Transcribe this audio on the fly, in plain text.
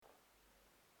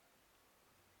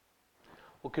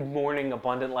Well, good morning,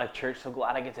 Abundant Life Church. So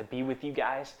glad I get to be with you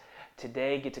guys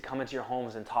today, get to come into your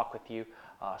homes and talk with you.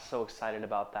 So excited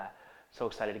about that. So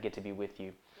excited to get to be with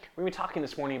you. We're going to be talking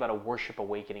this morning about a worship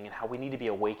awakening and how we need to be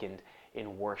awakened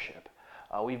in worship.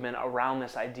 We've been around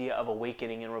this idea of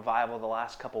awakening and revival the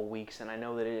last couple weeks, and I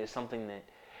know that it is something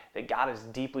that God is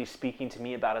deeply speaking to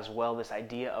me about as well, this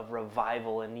idea of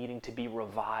revival and needing to be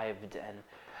revived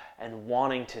and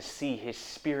wanting to see His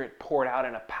Spirit poured out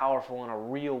in a powerful and a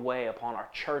real way upon our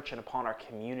church and upon our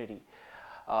community.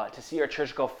 To see our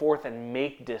church go forth and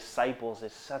make disciples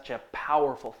is such a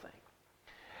powerful thing.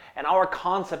 And our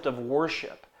concept of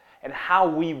worship and how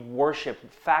we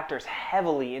worship factors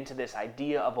heavily into this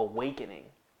idea of awakening.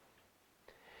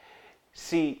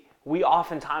 See, we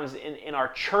oftentimes in our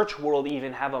church world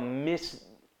even have a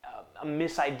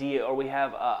misidea, or we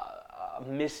have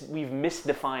we've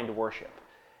misdefined worship.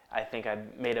 I think I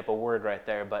made up a word right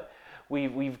there, but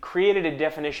we've created a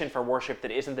definition for worship that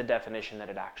isn't the definition that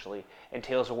it actually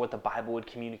entails or what the Bible would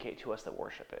communicate to us that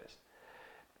worship is.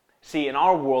 See, in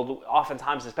our world,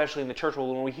 oftentimes, especially in the church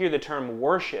world, when we hear the term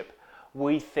worship,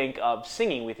 we think of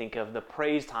singing. We think of the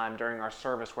praise time during our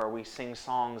service where we sing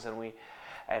songs and we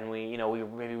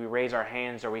maybe we raise our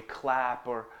hands or we clap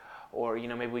or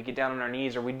maybe we get down on our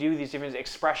knees or we do these different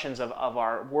expressions of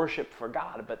our worship for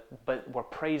God, but we're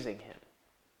praising Him.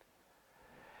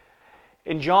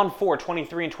 In John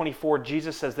 4:23 and 24,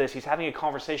 Jesus says this. He's having a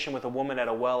conversation with a woman at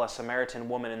a well, a Samaritan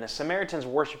woman, and the Samaritans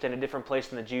worshipped in a different place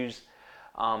than the Jews.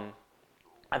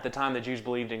 At the time, the Jews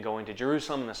believed in going to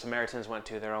Jerusalem, and the Samaritans went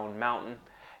to their own mountain,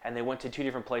 and they went to two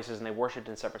different places, and they worshipped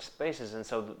in separate spaces. And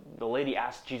so the lady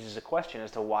asked Jesus a question as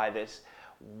to why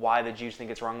the Jews think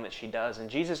it's wrong that she does.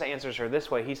 And Jesus answers her this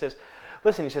way. He says,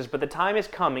 listen, he says, but the time is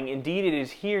coming, indeed it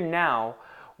is here now,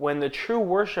 when the true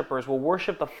worshipers will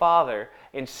worship the Father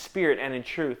in spirit and in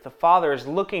truth. The Father is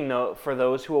looking for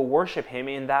those who will worship Him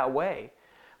in that way.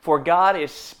 For God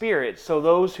is spirit, so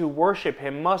those who worship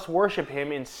Him must worship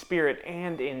Him in spirit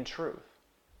and in truth.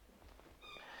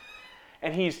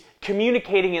 And He's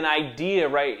communicating an idea,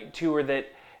 right, to her that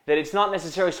it's not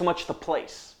necessarily so much the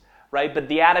place, right, but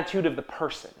the attitude of the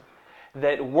person.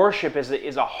 That worship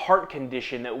is a heart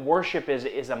condition, that worship is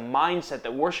a mindset,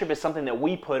 that worship is something that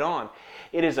we put on.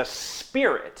 It is a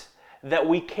spirit that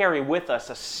we carry with us,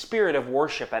 a spirit of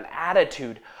worship, an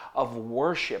attitude of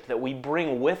worship that we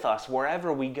bring with us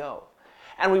wherever we go.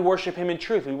 And we worship Him in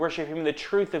truth. We worship Him in the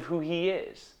truth of who He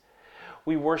is.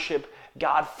 We worship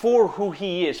God for who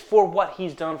He is, for what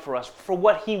He's done for us, for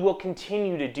what He will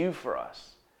continue to do for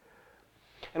us.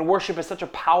 And worship is such a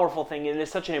powerful thing, and it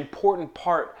is such an important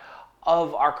part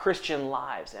of our Christian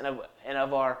lives and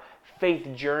of our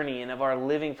faith journey and of our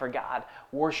living for God.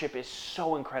 Worship is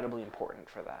so incredibly important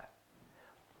for that.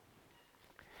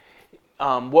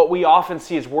 What we often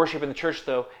see as worship in the church,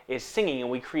 though, is singing, and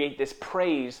we create this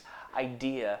praise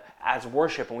idea as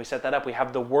worship, and we set that up. We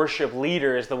have the worship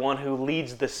leader as the one who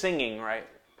leads the singing, right?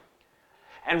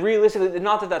 And realistically,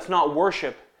 not that that's not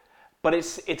worship, but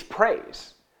it's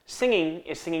praise. Singing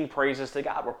is singing praises to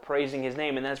God. We're praising His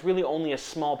name, and that's really only a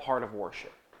small part of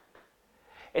worship.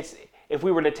 If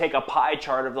we were to take a pie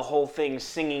chart of the whole thing,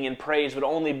 singing and praise would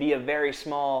only be a very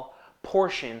small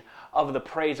portion of the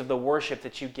praise of the worship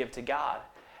that you give to God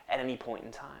at any point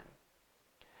in time.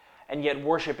 And yet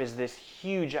worship is this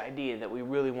huge idea that we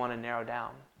really want to narrow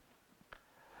down.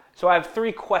 So I have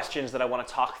 3 questions that I want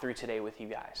to talk through today with you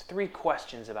guys. 3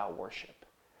 questions about worship.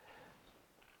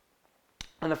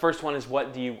 And the first one is,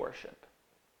 what do you worship?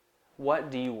 What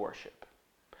do you worship?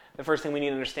 The first thing we need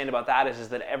to understand about that is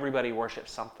that everybody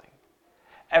worships something.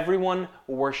 Everyone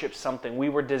worships something. We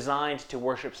were designed to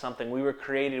worship something. We were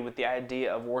created with the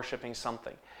idea of worshiping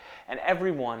something. And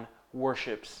everyone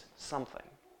worships something.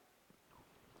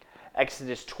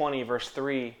 Exodus 20, verse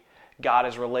 3, God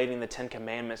is relating the 10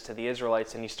 Commandments to the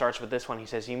Israelites, and He starts with this one. He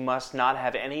says, you must not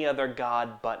have any other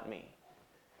God but me.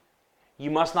 You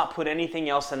must not put anything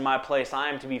else in my place. I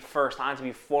am to be first. I am to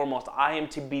be foremost. I am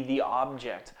to be the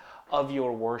object of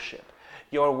your worship.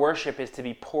 Your worship is to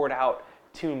be poured out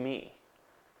to me.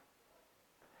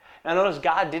 Now notice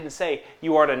God didn't say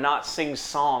you are to not sing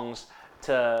songs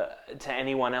to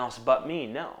anyone else but me.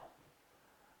 No.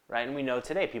 Right? And we know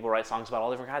today people write songs about all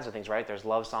different kinds of things, right? There's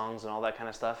love songs and all that kind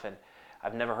of stuff. And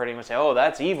I've never heard anyone say, oh,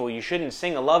 that's evil. You shouldn't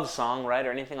sing a love song, right?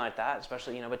 Or anything like that.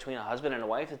 Especially, between a husband and a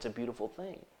wife, it's a beautiful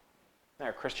thing. There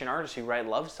are Christian artists who write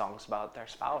love songs about their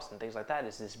spouse and things like that.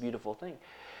 It's this beautiful thing.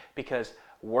 Because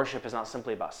worship is not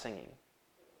simply about singing.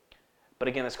 But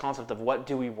again, this concept of what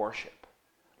do we worship?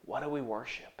 What do we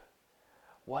worship?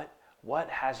 What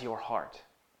has your heart?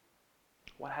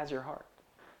 What has your heart?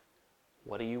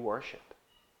 What do you worship?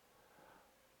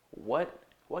 What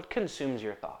What consumes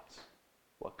your thoughts?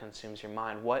 What consumes your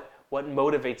mind? What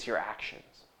motivates your actions?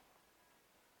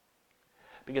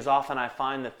 Because often I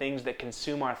find the things that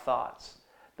consume our thoughts,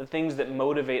 the things that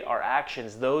motivate our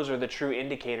actions, those are the true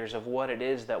indicators of what it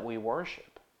is that we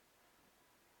worship.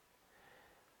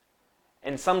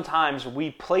 And sometimes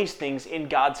we place things in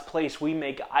God's place. We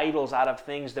make idols out of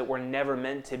things that were never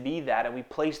meant to be that, and we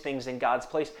place things in God's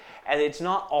place. And it's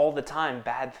not all the time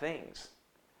bad things.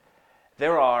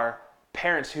 There are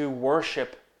parents who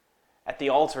worship at the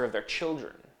altar of their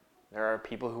children. There are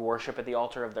people who worship at the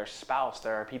altar of their spouse.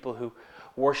 There are people who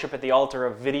worship at the altar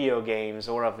of video games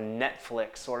or of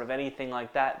Netflix or of anything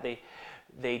like that.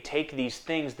 They take these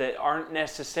things that aren't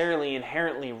necessarily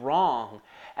inherently wrong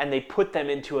and they put them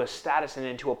into a status and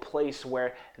into a place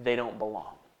where they don't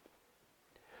belong.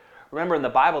 Remember in the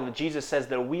Bible that Jesus says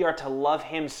that we are to love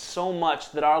Him so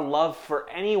much that our love for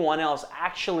anyone else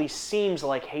actually seems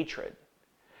like hatred.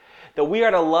 That we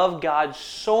are to love God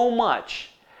so much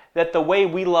that the way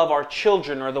we love our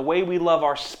children or the way we love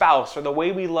our spouse or the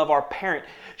way we love our parent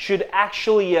should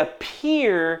actually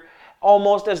appear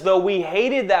almost as though we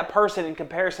hated that person in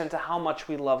comparison to how much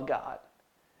we love God.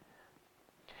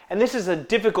 And this is a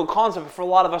difficult concept for a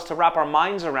lot of us to wrap our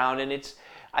minds around, and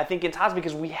I think in times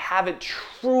because we haven't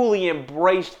truly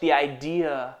embraced the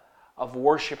idea of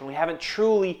worship, and we haven't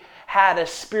truly had a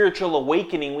spiritual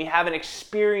awakening. We haven't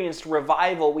experienced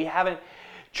revival. We haven't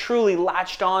truly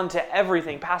latched on to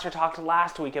everything. Pastor talked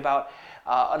last week about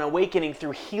an awakening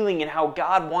through healing and how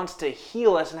God wants to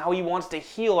heal us and how He wants to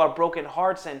heal our broken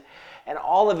hearts and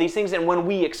all of these things. And when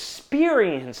we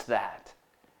experience that,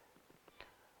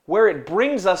 where it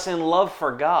brings us in love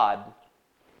for God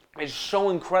is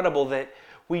so incredible that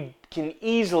we can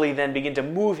easily then begin to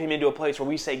move Him into a place where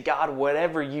we say, God,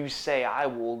 whatever you say, I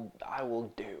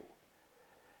will do.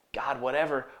 God,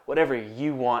 whatever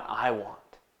you want, I want.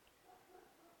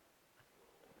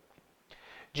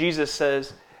 Jesus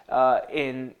says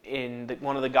in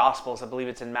one of the Gospels, I believe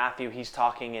it's in Matthew, He's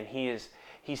talking and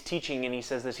He's teaching and He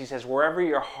says this. He says, wherever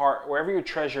your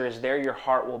treasure is, there your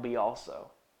heart will be also.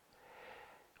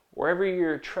 Wherever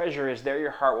your treasure is, there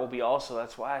your heart will be also.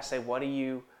 That's why I say, what do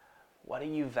you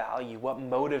value? What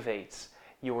motivates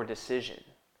your decision?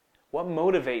 What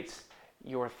motivates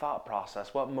your thought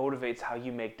process? What motivates how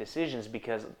you make decisions?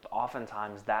 Because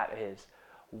oftentimes that is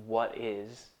what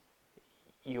is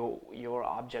your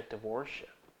object of worship.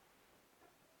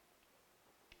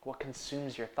 What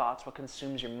consumes your thoughts? What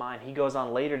consumes your mind? He goes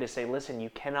on later to say, listen,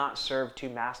 you cannot serve two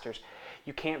masters.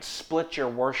 You can't split your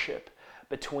worship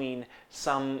between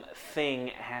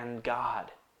something and God.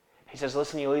 He says,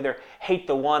 listen, you'll either hate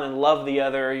the one and love the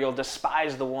other, or you'll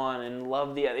despise the one and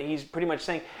love the other. He's pretty much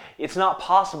saying it's not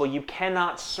possible. You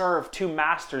cannot serve two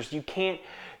masters. You can't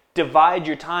divide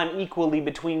your time equally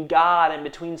between God and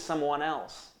between someone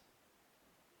else.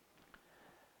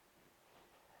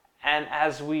 And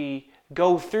as we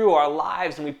go through our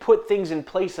lives and we put things in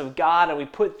place of God and we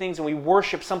put things and we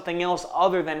worship something else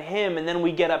other than Him, and then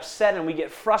we get upset and we get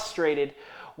frustrated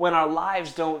when our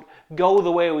lives don't go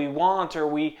the way we want, or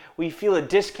we feel a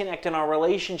disconnect in our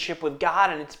relationship with God,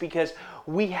 and it's because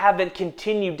we haven't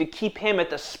continued to keep Him at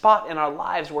the spot in our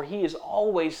lives where He is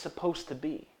always supposed to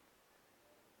be.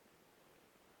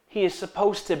 He is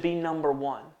supposed to be number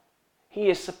one. He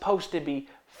is supposed to be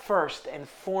first and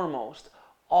foremost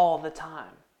all the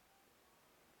time.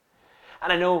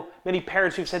 And I know many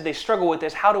parents who've said they struggle with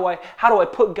this. How do I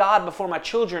put God before my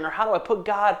children? Or how do I put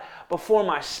God before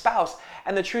my spouse?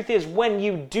 And the truth is, when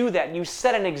you do that, you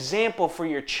set an example for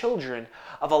your children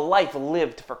of a life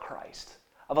lived for Christ,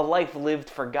 of a life lived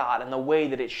for God and the way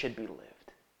that it should be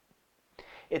lived.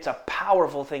 It's a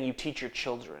powerful thing you teach your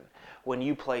children when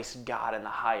you place God in the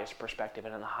highest perspective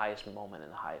and in the highest moment,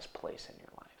 in the highest place in your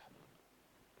life.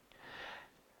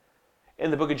 In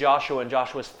the book of Joshua, in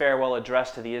Joshua's farewell address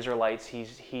to the Israelites,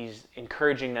 he's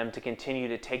encouraging them to continue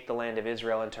to take the land of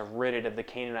Israel and to rid it of the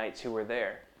Canaanites who were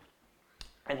there.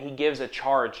 And he gives a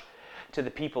charge to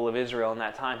the people of Israel in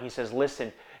that time. He says,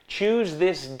 listen, choose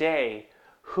this day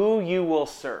who you will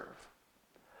serve,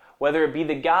 whether it be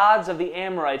the gods of the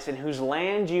Amorites in whose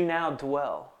land you now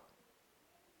dwell.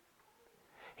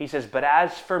 He says, but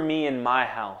as for me and my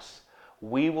house,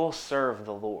 we will serve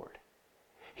the Lord.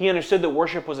 He understood that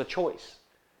worship was a choice.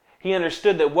 He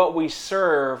understood that what we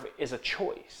serve is a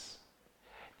choice.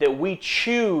 That we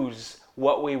choose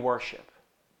what we worship.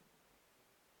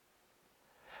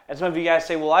 And some of you guys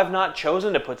say, well, I've not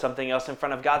chosen to put something else in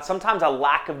front of God. Sometimes a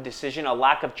lack of decision, a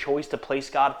lack of choice to place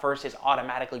God first is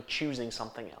automatically choosing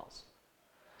something else.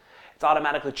 It's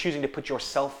automatically choosing to put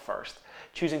yourself first.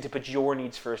 choosing to put your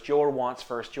needs first, your wants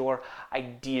first, your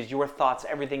ideas, your thoughts,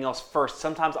 everything else first.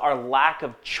 Sometimes our lack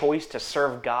of choice to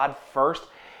serve God first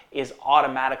is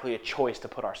automatically a choice to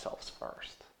put ourselves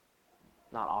first.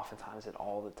 Not oftentimes, it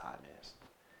all the time is.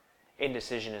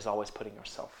 Indecision is always putting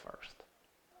yourself first.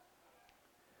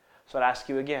 So I'd ask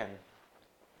you again,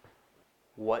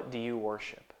 what do you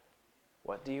worship?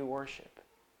 What do you worship?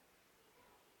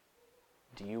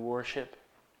 Do you worship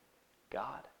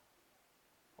God?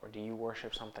 Or do you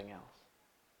worship something else?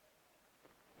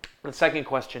 The second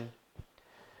question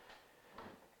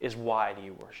is, why do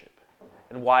you worship?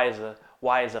 And why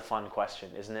is a fun question,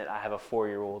 isn't it? I have a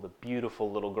 4-year-old, a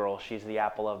beautiful little girl. She's the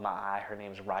apple of my eye. Her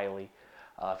name's Riley.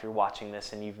 If you're watching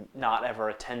this and you've not ever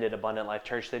attended Abundant Life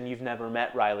Church, then you've never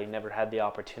met Riley, never had the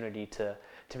opportunity to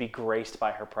be graced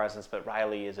by her presence. But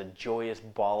Riley is a joyous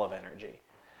ball of energy.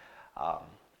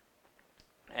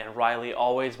 And Riley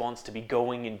always wants to be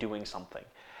going and doing something.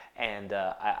 And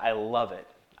I love it.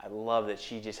 I love that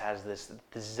she just has this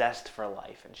zest for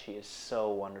life, and she is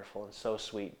so wonderful and so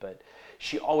sweet. But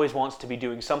she always wants to be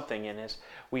doing something, and as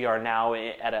we are now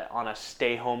on a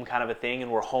stay-home kind of a thing,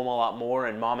 and we're home a lot more,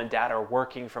 and mom and dad are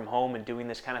working from home and doing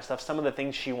this kind of stuff, some of the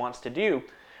things she wants to do,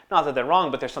 not that they're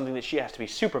wrong, but there's something that she has to be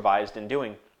supervised in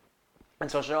doing. And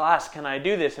so she'll ask, can I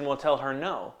do this? And we'll tell her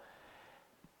no.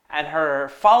 And her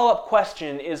follow-up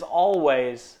question is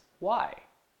always, why?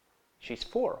 She's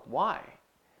 4. Why?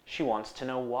 She wants to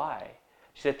know why.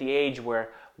 She's at the age where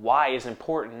why is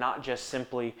important, not just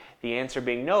simply the answer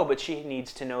being no, but she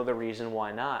needs to know the reason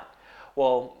why not.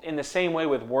 Well, in the same way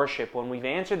with worship, when we've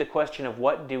answered the question of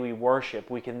what do we worship,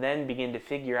 we can then begin to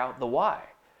figure out the why.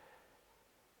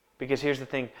 Because here's the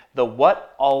thing, the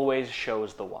what always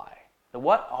shows the why. The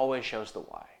what always shows the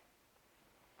why.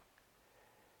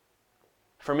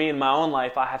 For me in my own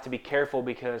life, I have to be careful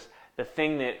because the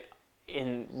thing that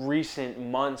in recent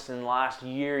months and last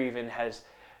year even has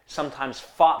sometimes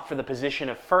fought for the position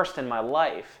of first in my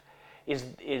life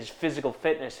is physical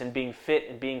fitness and being fit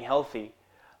and being healthy.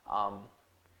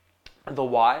 The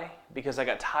why? Because I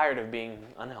got tired of being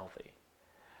unhealthy,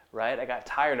 right? I got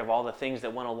tired of all the things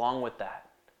that went along with that.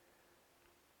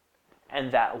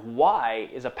 And that why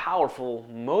is a powerful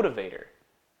motivator.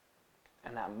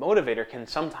 And that motivator can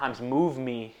sometimes move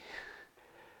me,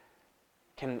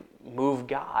 can move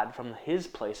God from His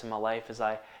place in my life as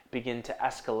I begin to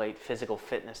escalate physical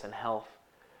fitness and health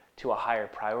to a higher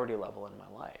priority level in my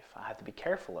life. I have to be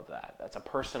careful of that. That's a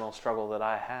personal struggle that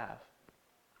I have.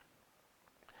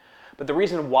 But the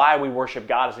reason why we worship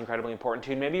God is incredibly important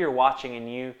too. Maybe you're watching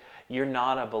and you're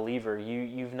not a believer.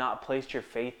 You've not placed your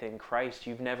faith in Christ.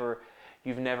 You've never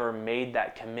made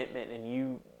that commitment,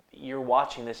 and you're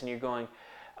watching this and you're going,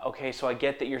 okay, so I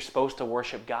get that you're supposed to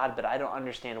worship God, but I don't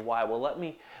understand why. Well, let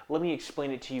me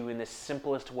explain it to you in the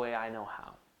simplest way I know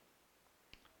how.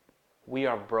 We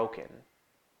are broken,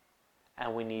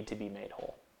 and we need to be made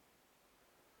whole.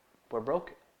 We're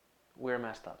broken. We're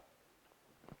messed up.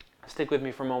 Stick with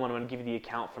me for a moment. I'm going to give you the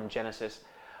account from Genesis.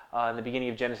 In the beginning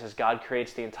of Genesis, God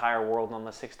creates the entire world, and on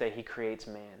the 6th day, He creates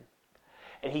man.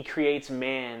 And He creates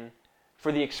man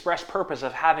for the express purpose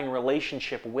of having a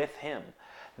relationship with Him.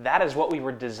 That is what we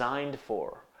were designed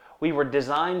for. We were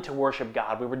designed to worship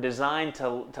God. We were designed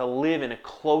to live in a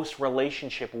close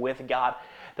relationship with God.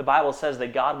 The Bible says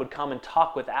that God would come and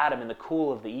talk with Adam in the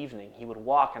cool of the evening. He would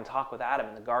walk and talk with Adam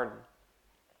in the garden.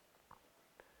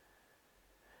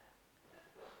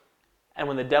 And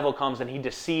when the devil comes and he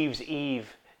deceives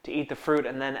Eve to eat the fruit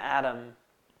and then Adam,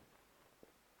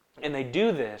 and they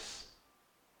do this,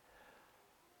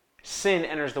 sin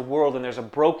enters the world and there's a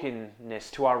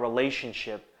brokenness to our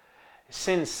relationship.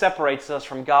 Sin separates us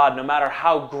from God no matter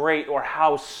how great or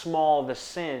how small the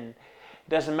sin. It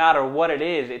doesn't matter what it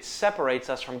is, it separates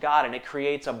us from God and it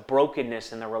creates a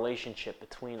brokenness in the relationship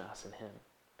between us and Him.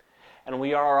 And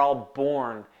we are all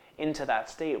born into that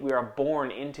state. We are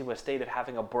born into a state of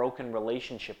having a broken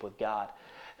relationship with God.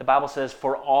 The Bible says,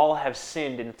 for all have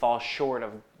sinned and fall short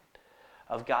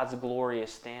of God's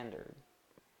glorious standard.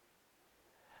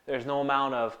 There's no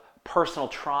amount of personal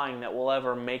trying that will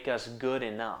ever make us good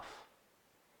enough.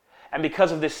 And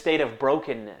because of this state of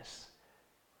brokenness,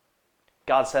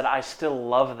 God said, I still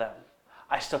love them.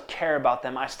 I still care about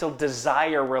them. I still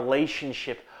desire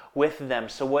relationship with them.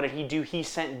 So what did He do? He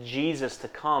sent Jesus to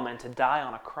come and to die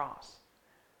on a cross.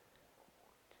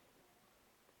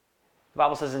 The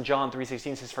Bible says in John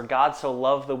 3:16, says, for God so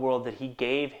loved the world that He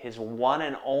gave His one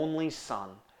and only Son,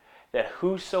 that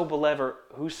whosoever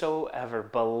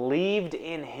believed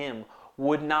in Him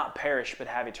would not perish but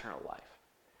have eternal life.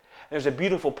 There's a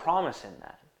beautiful promise in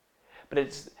that. But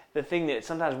it's the thing that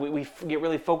sometimes we get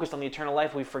really focused on the eternal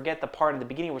life. We forget the part in the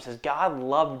beginning where it says God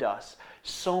loved us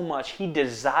so much. He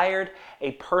desired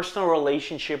a personal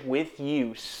relationship with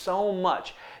you so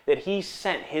much that He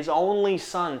sent His only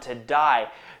Son to die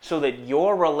so that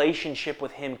your relationship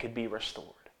with Him could be restored.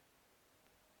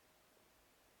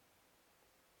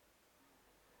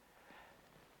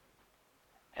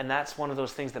 And that's one of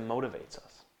those things that motivates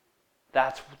us.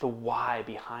 That's the why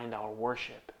behind our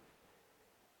worship.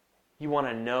 You want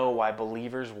to know why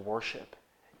believers worship.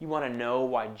 You want to know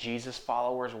why Jesus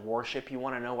followers worship. You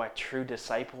want to know why true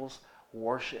disciples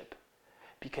worship.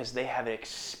 Because they have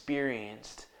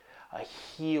experienced a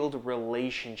healed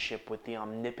relationship with the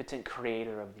omnipotent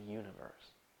creator of the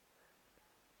universe.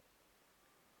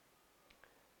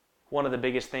 One of the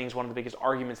biggest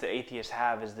arguments that atheists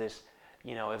have is this,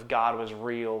 if God was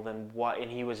real, then what, and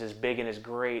He was as big and as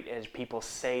great as people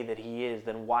say that He is,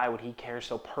 then why would He care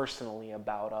so personally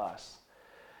about us?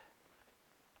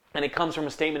 And it comes from a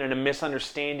statement and a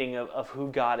misunderstanding of who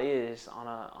God is on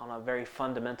a very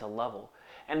fundamental level,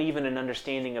 and even an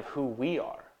understanding of who we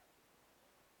are.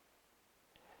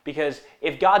 Because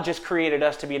if God just created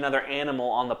us to be another animal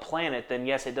on the planet, then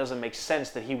yes, it doesn't make sense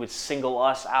that He would single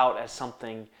us out as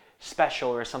something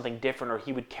special or something different, or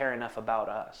He would care enough about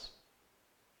us.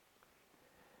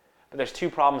 But there's two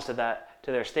problems to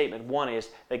their statement. One is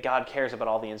that God cares about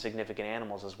all the insignificant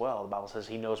animals as well. The Bible says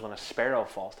He knows when a sparrow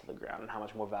falls to the ground, and how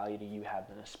much more value do you have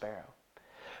than a sparrow.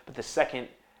 But the second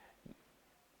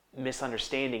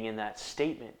misunderstanding in that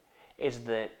statement is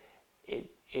that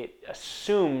it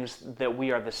assumes that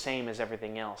we are the same as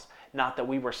everything else, not that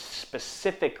we were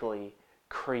specifically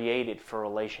created for a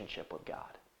relationship with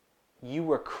God. You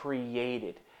were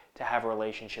created to have a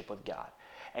relationship with God.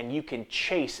 And you can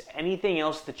chase anything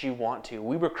else that you want to.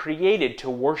 We were created to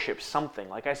worship something.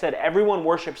 Like I said, everyone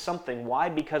worships something. Why?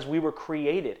 Because we were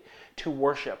created to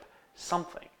worship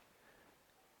something.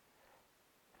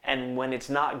 And when it's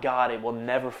not God, it will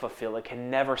never fulfill. It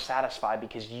can never satisfy,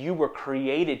 because you were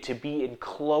created to be in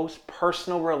close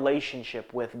personal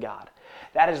relationship with God.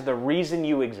 That is the reason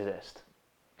you exist.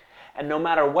 And no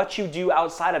matter what you do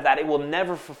outside of that, it will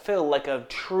never fulfill like a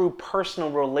true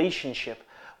personal relationship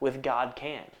with God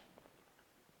can.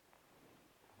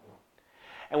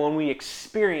 And when we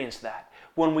experience that,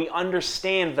 when we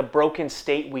understand the broken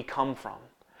state we come from,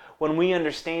 when we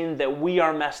understand that we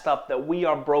are messed up, that we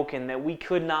are broken, that we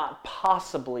could not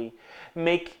possibly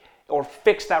make or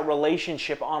fix that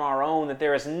relationship on our own, that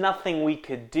there is nothing we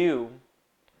could do,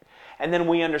 and then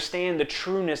we understand the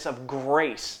trueness of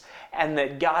grace, and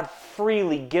that God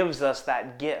freely gives us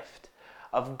that gift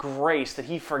of grace, that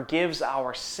He forgives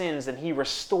our sins and He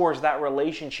restores that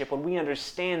relationship, when we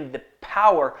understand the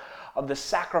power of the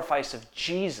sacrifice of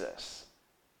Jesus,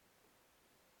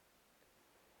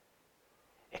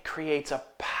 it creates a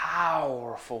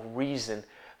powerful reason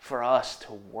for us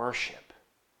to worship.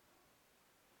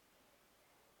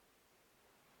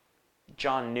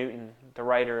 John Newton, the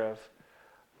writer of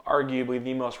arguably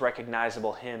the most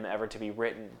recognizable hymn ever to be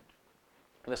written,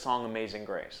 the song Amazing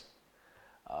Grace.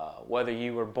 Whether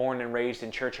you were born and raised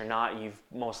in church or not, you've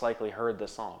most likely heard the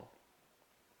song.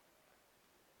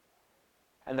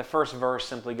 And the first verse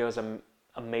simply goes,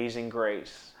 Amazing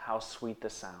grace, how sweet the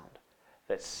sound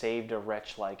that saved a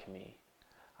wretch like me.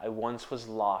 I once was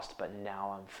lost, but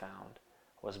now I'm found,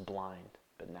 was blind,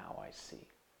 but now I see.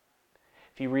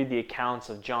 If you read the accounts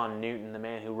of John Newton, the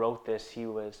man who wrote this, he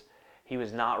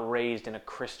was not raised in a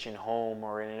Christian home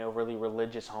or in an overly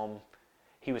religious home.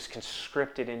 He was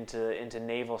conscripted into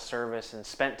naval service and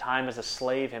spent time as a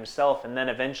slave himself, and then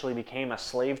eventually became a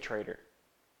slave trader.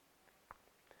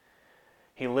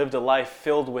 He lived a life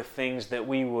filled with things that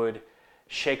we would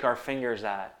shake our fingers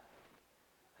at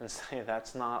and say,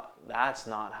 that's not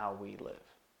how we live.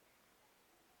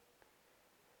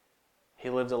 He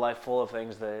lived a life full of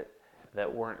things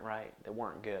that weren't right, that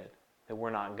weren't good, that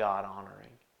were not God-honoring.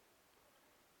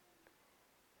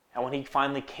 And when he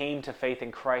finally came to faith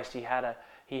in Christ, he had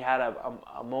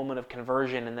a moment of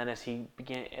conversion, and then as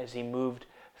he moved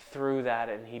through that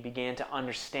and he began to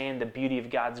understand the beauty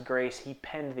of God's grace, he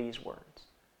penned these words.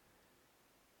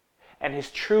 And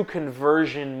his true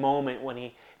conversion moment, when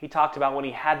he talked about when he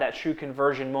had that true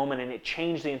conversion moment and it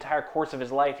changed the entire course of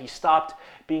his life, he stopped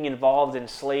being involved in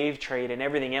slave trade and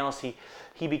everything else.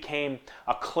 He became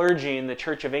a clergy in the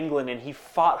Church of England, and he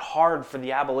fought hard for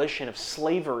the abolition of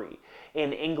slavery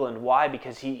in England. Why?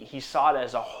 Because he saw it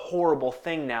as a horrible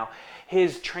thing now.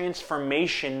 His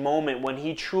transformation moment, when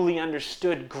he truly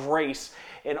understood grace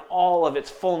in all of its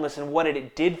fullness and what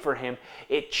it did for him,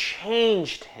 it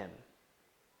changed him.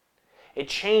 It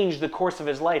changed the course of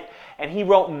his life. And he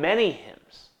wrote many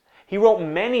hymns. He wrote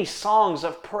many songs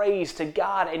of praise to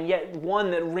God, and yet one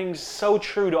that rings so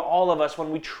true to all of us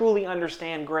when we truly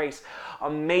understand grace.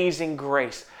 Amazing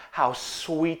grace, how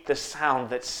sweet the sound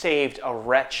that saved a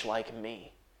wretch like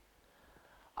me.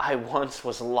 I once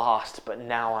was lost, but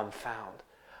now I'm found.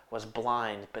 Was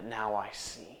blind, but now I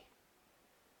see.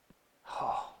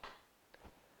 Oh,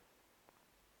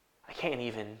 I can't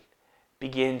even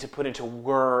begin to put into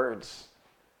words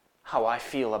how I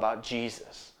feel about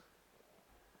Jesus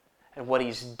and what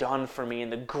He's done for me and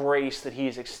the grace that He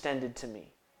has extended to me.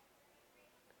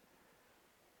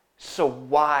 So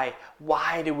why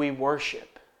do we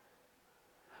worship?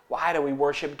 Why do we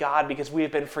worship God? Because we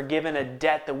have been forgiven a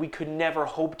debt that we could never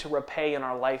hope to repay in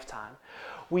our lifetime.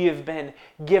 We have been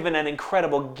given an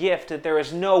incredible gift that there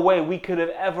is no way we could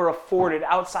have ever afforded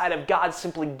outside of God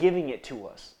simply giving it to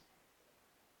us.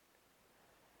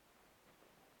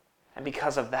 And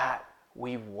because of that,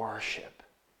 we worship.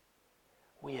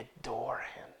 We adore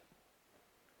Him.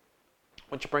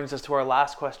 Which brings us to our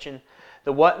last question.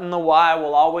 The what and the why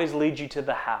will always lead you to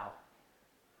the how.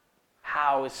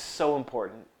 How is so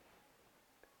important.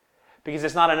 Because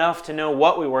it's not enough to know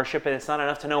what we worship, and it's not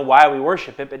enough to know why we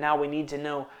worship it, but now we need to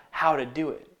know how to do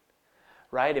it.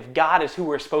 Right? If God is who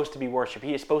we're supposed to be worshiped,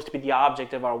 He is supposed to be the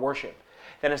object of our worship,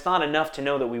 then it's not enough to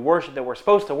know that we're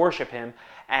supposed to worship Him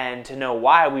and to know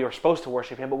why we are supposed to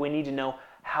worship Him, but we need to know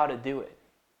how to do it.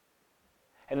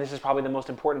 And this is probably the most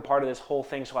important part of this whole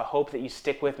thing, so I hope that you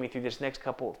stick with me through these next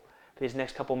couple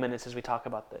minutes as we talk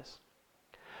about this.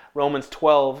 Romans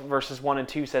 12, verses 1 and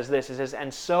 2 says this. It says,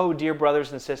 "And so, dear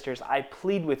brothers and sisters, I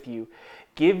plead with you,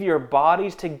 give your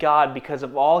bodies to God because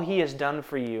of all He has done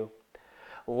for you.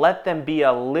 Let them be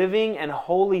a living and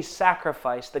holy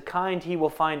sacrifice, the kind He will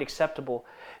find acceptable.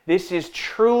 This is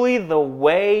truly the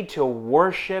way to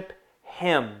worship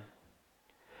Him.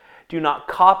 Do not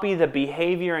copy the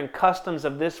behavior and customs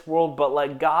of this world, but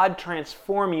let God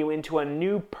transform you into a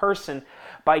new person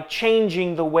by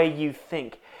changing the way you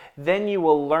think. Then you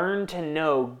will learn to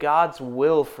know God's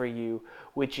will for you,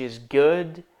 which is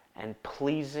good and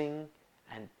pleasing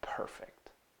and perfect."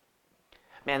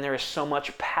 Man, there is so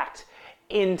much packed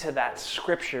into that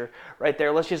scripture right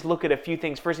there. Let's just look at a few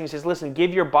things. First thing, he says, listen,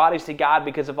 give your bodies to God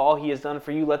because of all He has done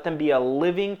for you. Let them be a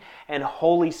living and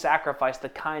holy sacrifice, the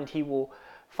kind He will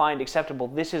find acceptable.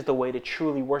 This is the way to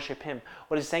truly worship Him.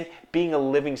 What is it saying? Being a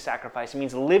living sacrifice. It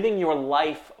means living your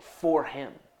life for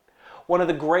Him. One of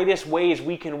the greatest ways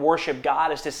we can worship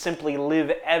God is to simply live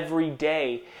every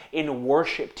day in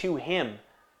worship to Him.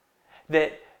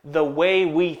 That the way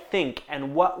we think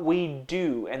and what we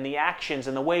do and the actions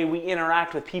and the way we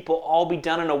interact with people all be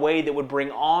done in a way that would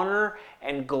bring honor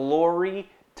and glory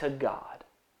to God,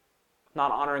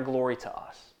 not honor and glory to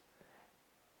us.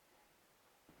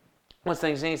 One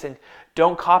thing he's saying,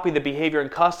 don't copy the behavior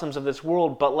and customs of this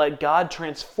world, but let God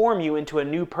transform you into a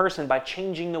new person by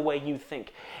changing the way you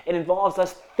think. It involves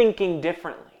us thinking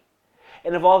differently.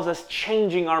 It involves us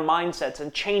changing our mindsets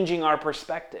and changing our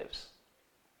perspectives.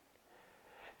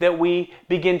 That we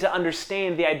begin to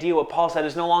understand the idea, what Paul said,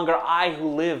 is no longer I who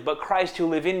live, but Christ who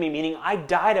live in me, meaning I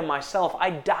die to myself.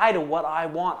 I die to what I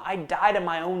want. I die to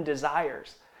my own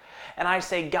desires. And I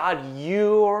say, God,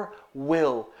 your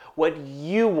will, what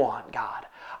you want, God.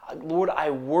 Lord, I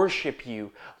worship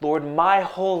you. Lord, my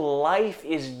whole life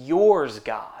is yours,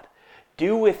 God.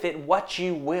 Do with it what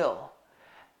you will.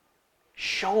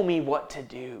 Show me what to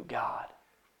do, God.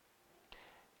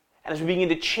 And as we begin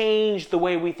to change the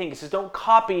way we think, it says don't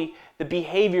copy the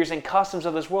behaviors and customs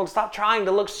of this world. Stop trying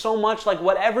to look so much like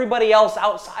what everybody else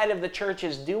outside of the church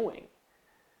is doing.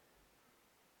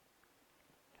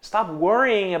 Stop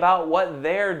worrying about what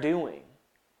they're doing.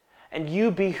 And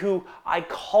you be who I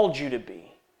called you to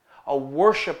be. A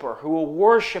worshiper who will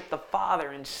worship the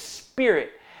Father in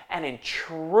spirit and in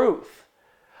truth.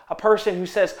 A person who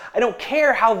says, I don't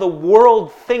care how the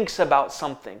world thinks about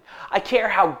something. I care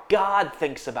how God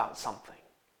thinks about something.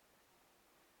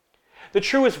 The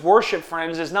truest worship,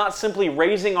 friends, is not simply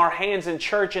raising our hands in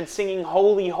church and singing,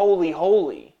 holy, holy,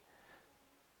 holy.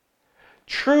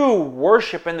 True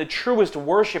worship and the truest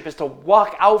worship is to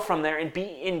walk out from there and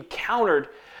be encountered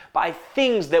by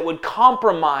things that would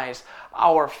compromise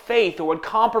our faith or would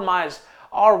compromise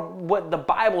what the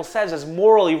Bible says is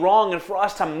morally wrong, and for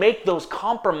us to make those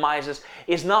compromises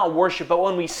is not worship. But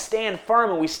when we stand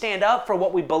firm and we stand up for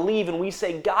what we believe and we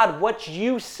say, God, what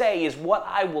you say is what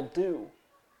I will do.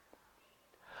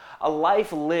 A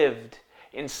life lived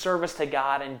in service to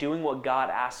God and doing what God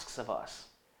asks of us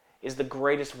is the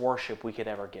greatest worship we could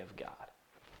ever give God.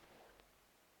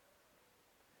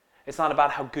 It's not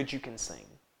about how good you can sing.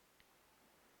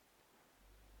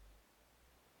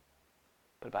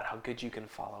 but about how good you can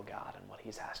follow God and what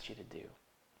He's asked you to do.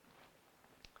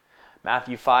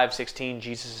 Matthew 5:16,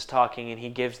 Jesus is talking, and He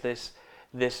gives this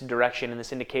direction and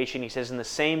this indication. He says, in the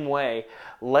same way,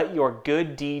 let your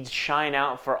good deeds shine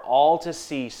out for all to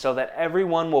see, so that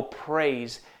everyone will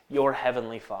praise your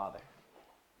heavenly Father.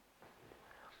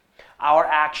 Our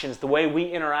actions, the way we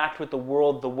interact with the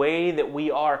world, the way that we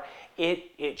are,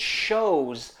 it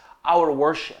shows our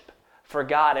worship for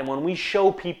God. And when we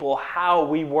show people how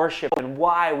we worship and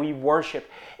why we worship,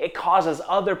 it causes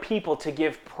other people to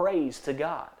give praise to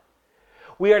God.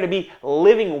 We are to be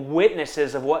living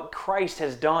witnesses of what Christ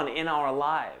has done in our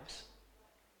lives.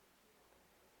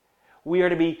 We are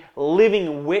to be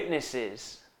living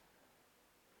witnesses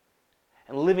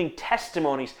and living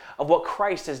testimonies of what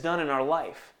Christ has done in our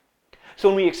life. So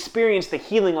when we experience the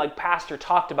healing like Pastor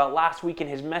talked about last week in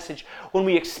his message, when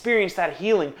we experience that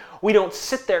healing, we don't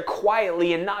sit there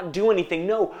quietly and not do anything.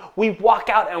 No, we walk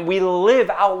out and we live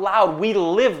out loud. We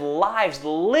live lives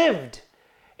lived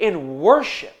in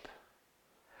worship.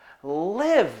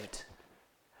 Lived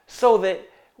so that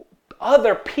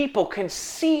other people can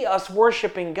see us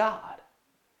worshiping God.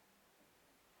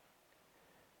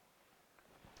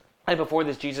 And before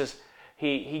this, Jesus,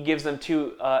 he gives them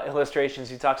two illustrations.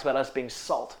 He talks about us being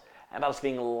salt and about us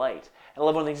being light. And I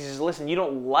love one of the things he says, listen, you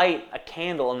don't light a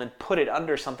candle and then put it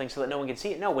under something so that no one can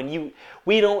see it. No,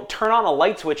 we don't turn on a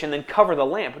light switch and then cover the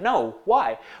lamp. No,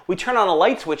 why? We turn on a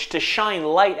light switch to shine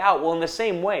light out. Well, in the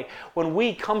same way, when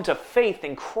we come to faith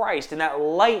in Christ and that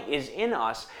light is in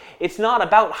us, it's not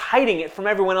about hiding it from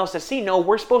everyone else to see. No,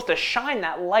 we're supposed to shine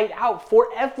that light out for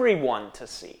everyone to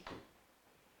see.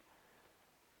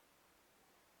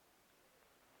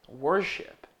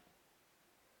 Worship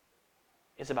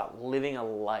is about living a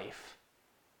life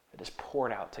that is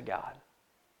poured out to God.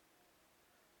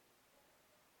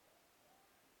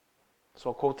 So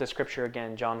I'll quote the scripture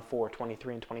again, John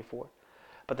 4:23 and 24.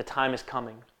 But the time is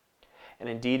coming, and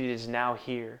indeed it is now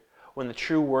here, when the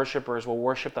true worshipers will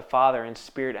worship the Father in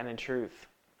spirit and in truth.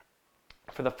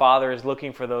 For the Father is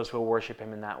looking for those who will worship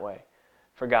Him in that way.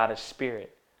 For God is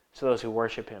spirit, so those who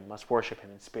worship Him must worship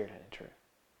Him in spirit and in truth.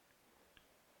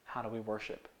 How do we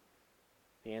worship?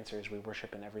 The answer is we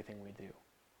worship in everything we do.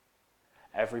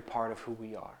 Every part of who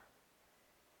we are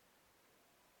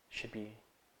should be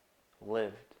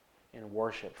lived in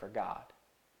worship for God.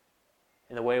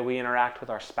 In the way we interact with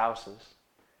our spouses,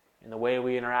 in the way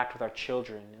we interact with our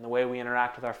children, in the way we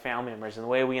interact with our family members, in the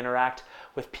way we interact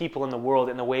with people in the world,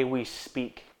 in the way we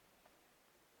speak,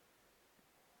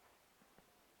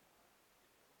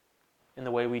 in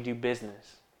the way we do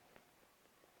business.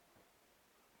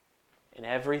 In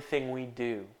everything we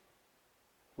do,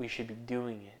 we should be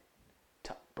doing it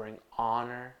to bring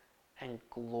honor and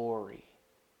glory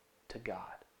to God.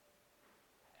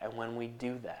 And when we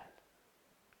do that,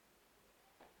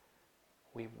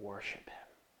 we worship Him.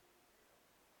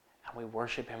 And we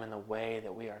worship Him in the way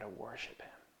that we are to worship Him.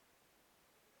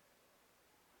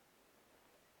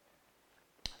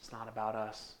 It's not about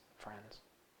us, friends.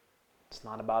 It's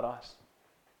not about us.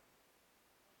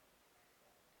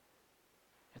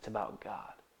 It's about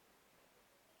God.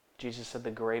 Jesus said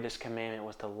the greatest commandment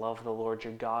was to love the Lord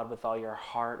your God with all your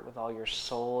heart, with all your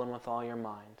soul, and with all your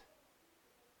mind.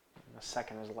 And the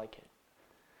second is like it,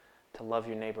 to love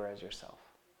your neighbor as yourself.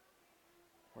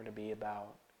 We're to be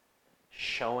about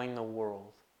showing the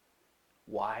world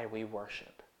why we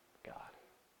worship God.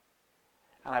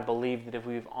 And I believe that if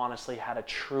we've honestly had a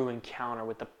true encounter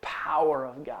with the power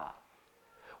of God,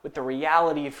 with the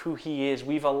reality of who He is,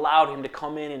 we've allowed Him to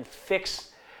come in and fix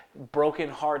broken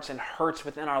hearts and hurts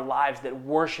within our lives, that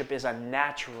worship is a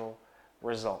natural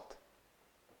result.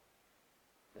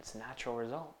 It's a natural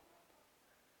result.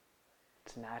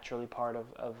 It's naturally part of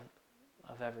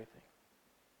everything.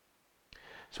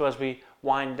 So as we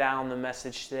wind down the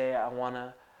message today, I want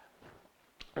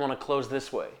to close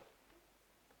this way.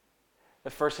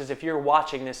 The first is, if you're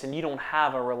watching this and you don't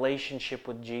have a relationship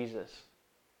with Jesus,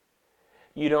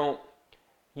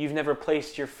 you've never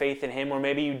placed your faith in Him, or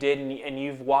maybe you did and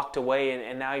you've walked away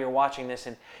and now you're watching this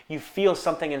and you feel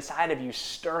something inside of you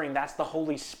stirring, that's the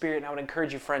Holy Spirit. And I would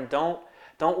encourage you, friend, don't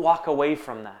walk away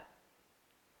from that.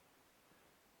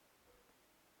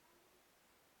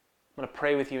 I'm going to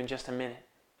pray with you in just a minute.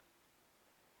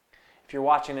 If you're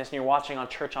watching this and you're watching on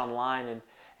Church Online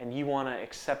and you want to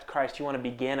accept Christ, you want to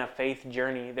begin a faith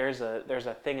journey, there's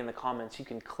a thing in the comments you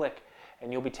can click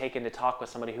and you'll be taken to talk with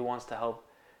somebody who wants to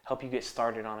help you get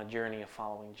started on a journey of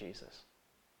following Jesus.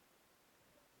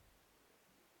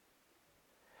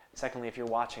 Secondly, if you're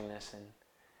watching this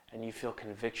and you feel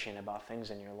conviction about things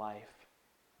in your life,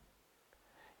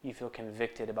 you feel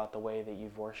convicted about the way that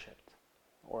you've worshiped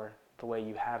or the way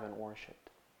you haven't worshiped.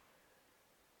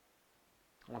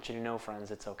 I want you to know,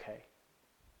 friends, it's okay.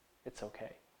 It's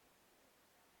okay.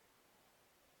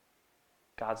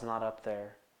 God's not up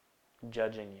there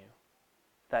judging you.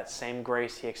 That same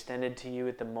grace He extended to you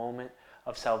at the moment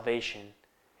of salvation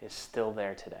is still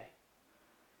there today.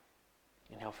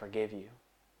 And He'll forgive you.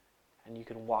 And you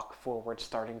can walk forward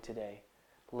starting today,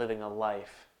 living a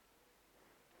life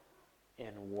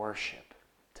in worship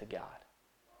to God.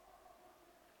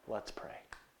 Let's pray.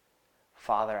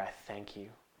 Father, I thank you.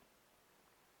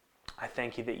 I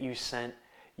thank you that you sent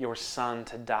your Son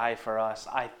to die for us.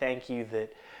 I thank you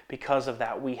that because of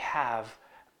that we have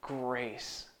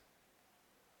grace.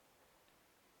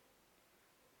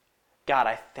 God,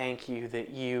 I thank you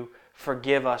that you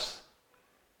forgive us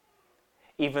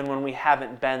even when we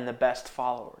haven't been the best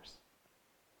followers.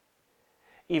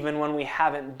 Even when we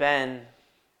haven't been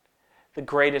the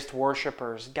greatest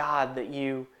worshipers. God, that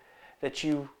you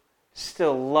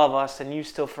still love us and you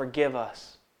still forgive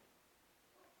us.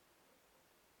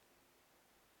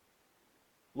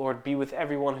 Lord, be with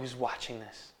everyone who's watching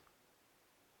this.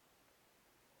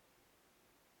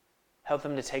 Help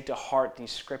them to take to heart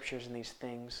these scriptures and these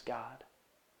things, God.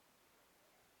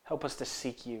 Help us to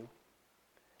seek you.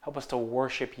 Help us to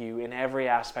worship you in every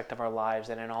aspect of our lives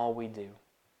and in all we do.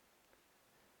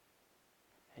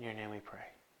 In your name we pray.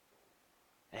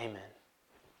 Amen.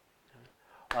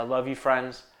 I love you,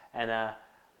 friends, and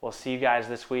we'll see you guys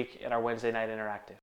this week at our Wednesday Night Interactive.